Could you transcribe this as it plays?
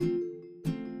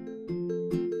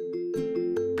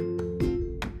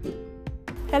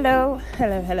Hello,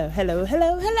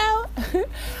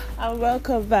 and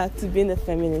welcome back to Being a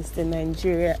Feminist in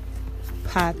Nigeria,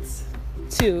 part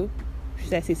 2.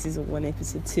 Should I say season 1,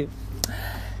 episode 2?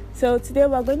 So today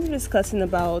we're going to be discussing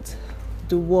about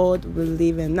the world we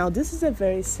live in. Now, this is a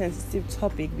very sensitive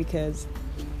topic because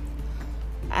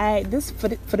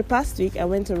for the past week I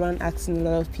went around asking a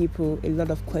lot of people a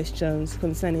lot of questions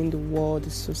concerning the world, the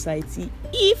society,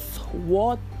 if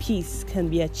world peace can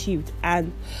be achieved,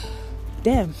 and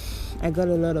damn, I got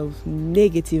a lot of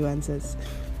negative answers,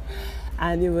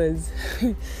 and it was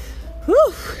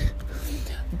whew.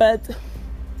 But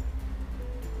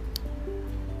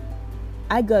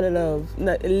I got a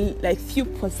lot of few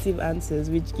positive answers,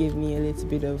 which gave me a little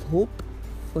bit of hope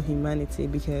for humanity.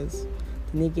 Because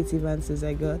the negative answers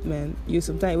I got, man,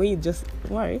 sometimes when you just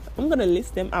worry, I'm gonna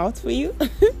list them out for you.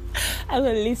 I'm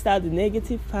gonna list out the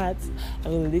negative parts,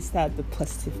 I'm gonna list out the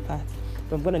positive parts.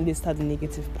 But I'm gonna list out the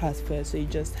negative parts first, so you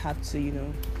just have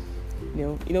to,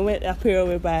 when a period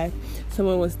whereby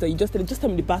someone was you just tell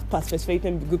me the bad parts first, for you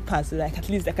tell me the good parts, so like at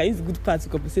least I can use the good parts to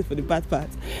compensate for the bad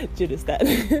parts. Do you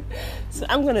understand? So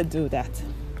I'm gonna do that.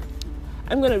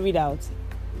 I'm gonna read out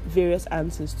various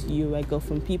answers to you I got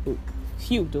from people.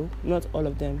 Few though, not all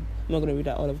of them. I'm not gonna read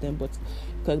out all of them, but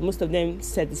because most of them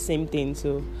said the same thing,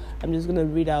 so I'm just gonna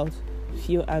read out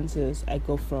few answers I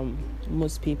got from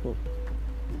most people.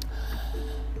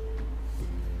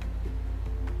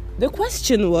 The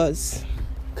question was,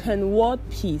 can world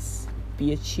peace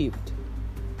be achieved?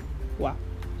 Wow.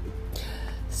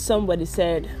 Somebody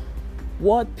said,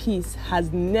 world peace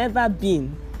has never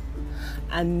been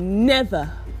and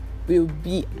never will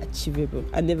be achievable.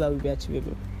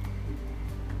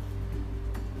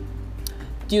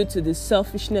 Due to the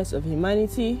selfishness of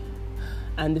humanity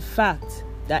and the fact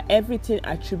that everything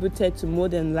attributed to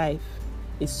modern life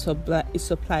is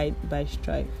supplied by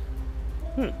strife.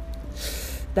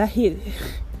 That hit.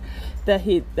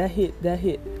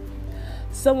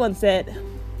 Someone said,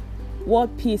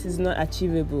 world peace is not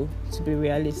achievable to be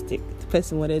realistic. The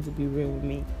person wanted to be real with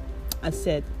me. I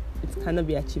said, it cannot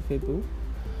be achievable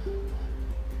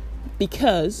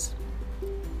because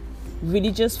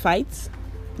religious fights,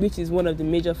 which is one of the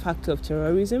major factors of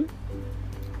terrorism,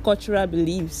 cultural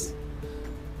beliefs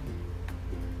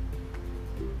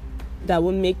that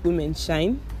will make women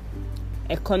shine,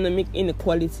 economic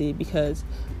inequality, because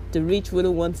the rich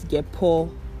wouldn't want to get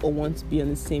poor or want to be on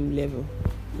the same level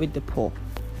with the poor.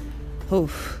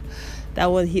 That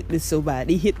one hit me so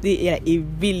bad. It hit me, it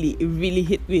really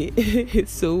hit me.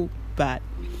 It's so bad.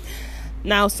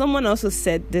 Now, someone also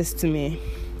said this to me.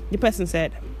 The person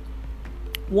said,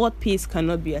 world peace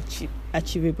cannot be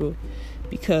achievable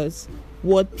because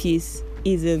world peace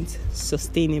isn't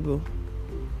sustainable.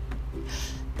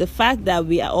 The fact that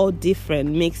we are all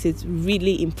different makes it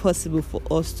really impossible for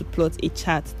us to plot a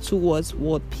chart towards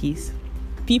world peace.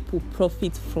 People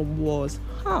profit from wars.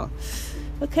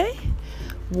 Okay.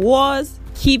 Wars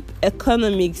keep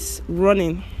economics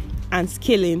running and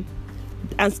scaling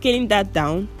that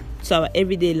down to our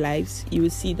everyday lives. You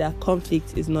will see that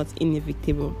conflict is not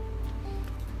inevitable.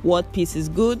 World peace is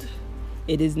good,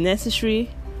 it is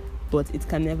necessary, but it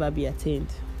can never be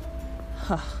attained.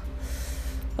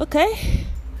 Okay.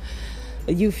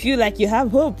 You feel like you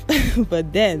have hope,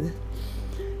 but then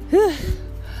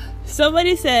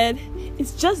somebody said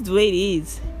it's just the way it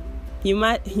is.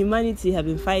 Humanity have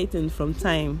been fighting from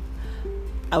time.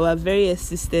 Our very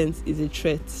existence is a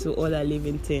threat to other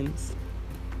living things.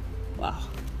 Wow.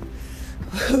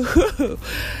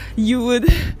 You would,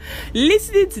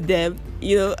 listening to them,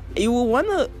 you will want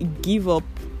to give up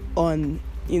on,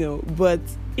 but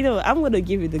I'm going to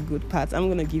give you the good parts. I'm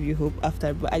going to give you hope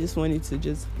after, but I just want you to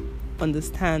just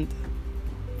understand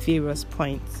various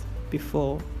points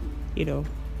before, you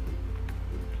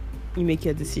make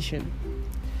your decision.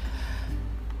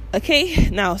 Okay,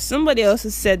 now somebody also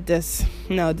said this.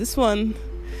 Now this one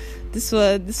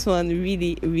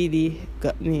really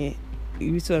got me.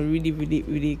 This one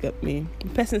really got me. The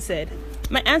person said,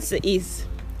 my answer is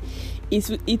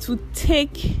it would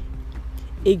take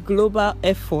a global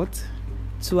effort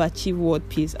to achieve world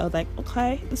peace. I was like,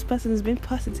 okay, this person has been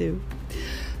positive.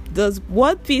 Does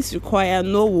world peace require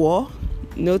no war,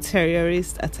 no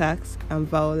terrorist attacks, and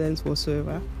violence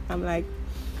whatsoever? I'm like,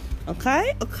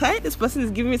 okay, this person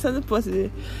is giving me something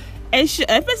positive. And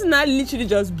a person now literally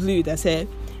just blew it. I said,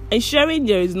 ensuring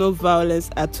there is no violence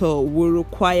at all will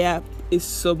require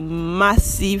a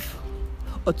massive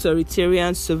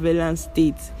authoritarian surveillance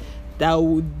state that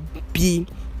would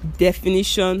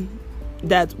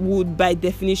by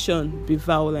definition be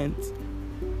violent.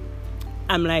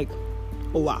 I'm like,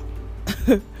 oh wow.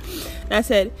 I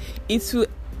said it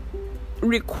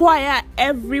require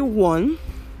everyone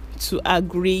to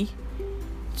agree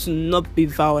to not be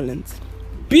violent.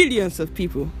 Billions of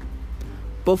people.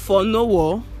 But for no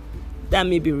war, that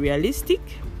may be realistic.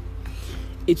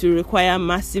 It will require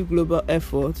massive global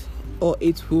effort, or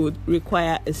it would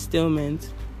require a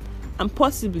stalemate, and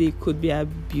possibly could be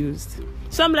abused.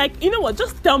 So I'm like, you know what?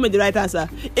 Just tell me the right answer.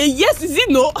 Yes, is it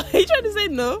no? Are you trying to say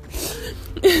no?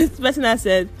 This person has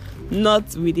said,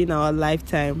 not within our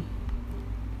lifetime.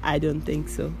 I don't think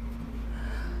so.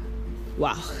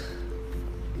 Wow.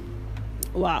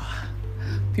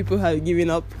 People have given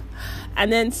up.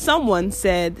 And then someone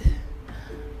said,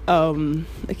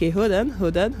 okay, hold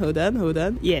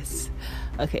on. Yes.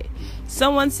 Okay.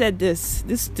 Someone said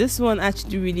this one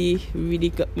actually really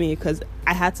got me, because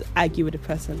I had to argue with the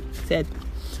person. Said,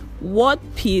 what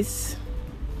peace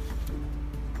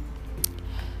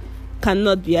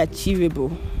cannot be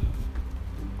achievable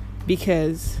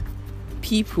because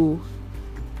people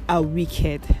are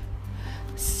wicked,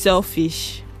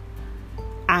 selfish,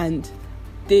 and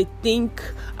they think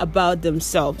about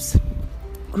themselves.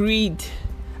 Greed,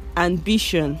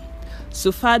 ambition,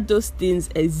 so far those things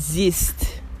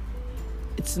exist,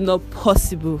 it's not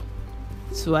possible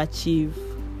to achieve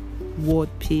world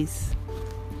peace.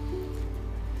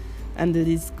 And the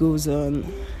list goes on,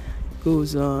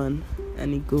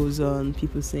 and it goes on.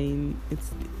 People saying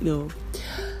it's no.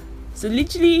 So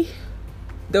literally,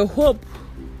 the hope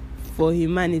for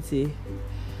humanity,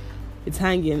 it's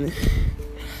hanging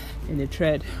in a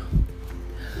thread.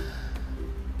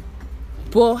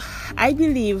 But I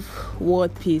believe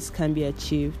world peace can be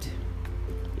achieved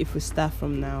if we start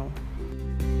from now.